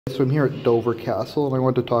So I'm here at Dover Castle, and I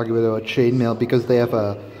want to talk about chainmail because they have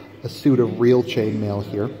a suit of real chainmail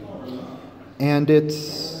here. And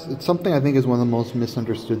it's something I think is one of the most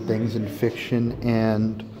misunderstood things in fiction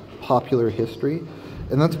and popular history.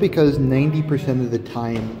 And that's because 90% of the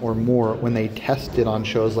time or more, when they test it on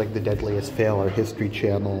shows like The Deadliest Fail or History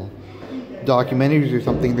Channel, documentaries or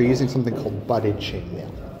something, they're using something called butted chainmail.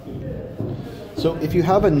 So if you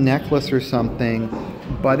have a necklace or something,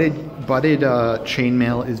 butted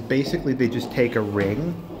chainmail is basically they just take a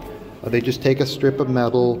ring, they just take a strip of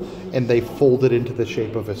metal and they fold it into the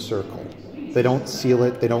shape of a circle. They don't seal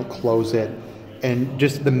it, they don't close it, and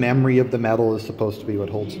just the memory of the metal is supposed to be what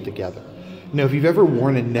holds it together. Now, if you've ever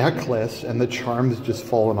worn a necklace and the charm's just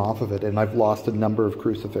fallen off of it, and I've lost a number of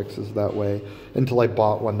crucifixes that way until I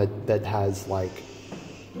bought one that has like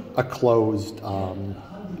a closed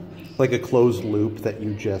loop that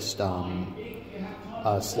you just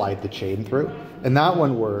slide the chain through, and that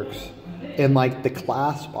one works. And like the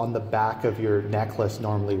clasp on the back of your necklace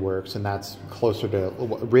normally works, and that's closer to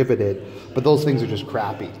riveted, but those things are just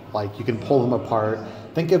crappy. Like you can pull them apart.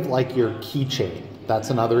 Think of like your keychain. That's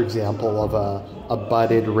another example of a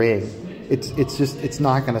butted ring. It's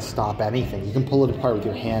not going to stop anything. You can pull it apart with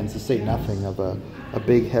your hands, to say nothing of a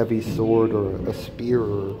big heavy sword or a spear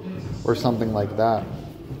or something like that.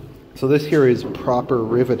 So this here is proper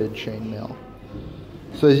riveted chainmail.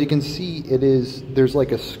 So as you can see, there's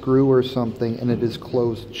like a screw or something, and it is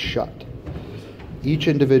closed shut. Each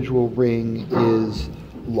individual ring is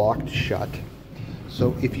locked shut.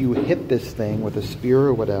 So if you hit this thing with a spear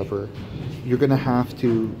or whatever, you're going to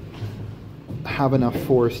have enough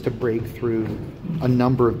force to break through a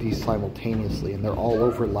number of these simultaneously, and they're all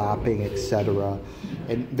overlapping, etc.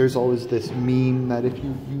 And there's always this meme that if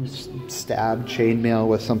you stab chainmail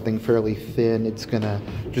with something fairly thin, it's gonna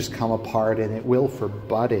just come apart, and it will for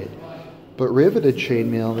butted. But riveted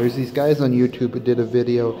chainmail, there's these guys on YouTube who did a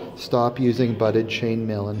video, stop using butted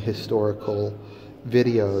chainmail in historical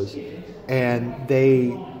videos, and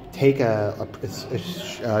they take a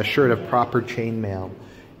shirt of proper chainmail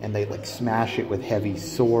and they like smash it with heavy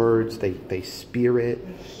swords, they spear it.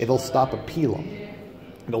 It'll stop a pilum.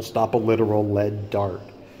 It'll stop a literal lead dart.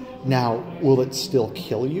 Now, will it still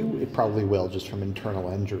kill you? It probably will, just from internal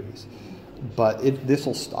injuries. But this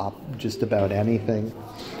will stop just about anything.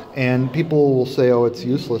 And people will say, oh, it's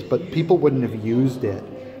useless, but people wouldn't have used it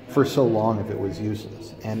for so long if it was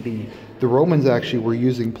useless. And the Romans actually were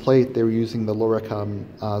using plate. They were using the loricum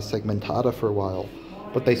segmentata for a while,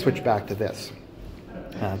 but they switched back to this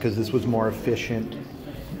because this was more efficient.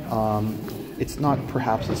 It's not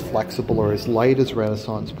perhaps as flexible or as light as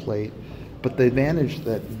Renaissance plate, but the advantage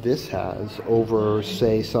that this has over,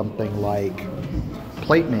 say, something like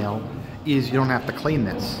plate mail is you don't have to clean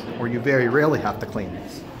this, or you very rarely have to clean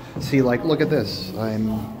this. See, like, look at this.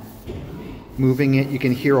 I'm moving it. You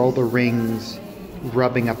can hear all the rings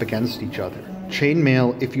rubbing up against each other.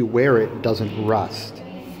 Chainmail, if you wear it, doesn't rust.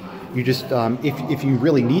 You just, if you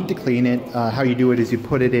really need to clean it, how you do it is you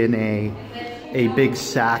put it in a big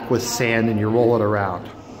sack with sand and you roll it around.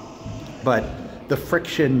 But the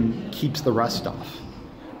friction keeps the rust off.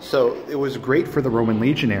 So it was great for the Roman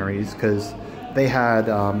legionaries because they had,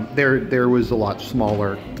 there was a lot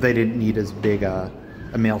smaller. They didn't need as big a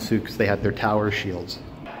mail suit because they had their tower shields.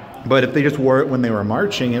 But if they just wore it when they were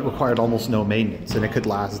marching, it required almost no maintenance, and it could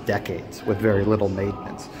last decades with very little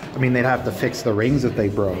maintenance. I mean, they'd have to fix the rings if they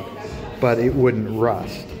broke, but it wouldn't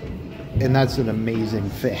rust. And that's an amazing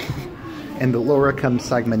thing. And the loricum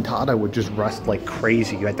segmentata would just rust like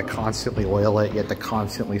crazy. You had to constantly oil it, you had to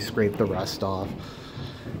constantly scrape the rust off.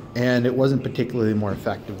 And it wasn't particularly more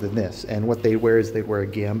effective than this. And what they wear is they wear a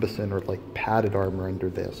gambeson or like padded armor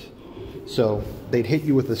under this. So they'd hit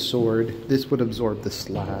you with a sword, this would absorb the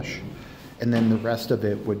slash, and then the rest of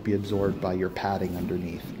it would be absorbed by your padding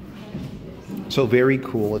underneath. So very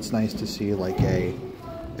cool. It's nice to see like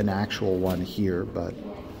an actual one here, but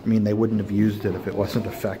I mean, they wouldn't have used it if it wasn't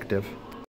effective.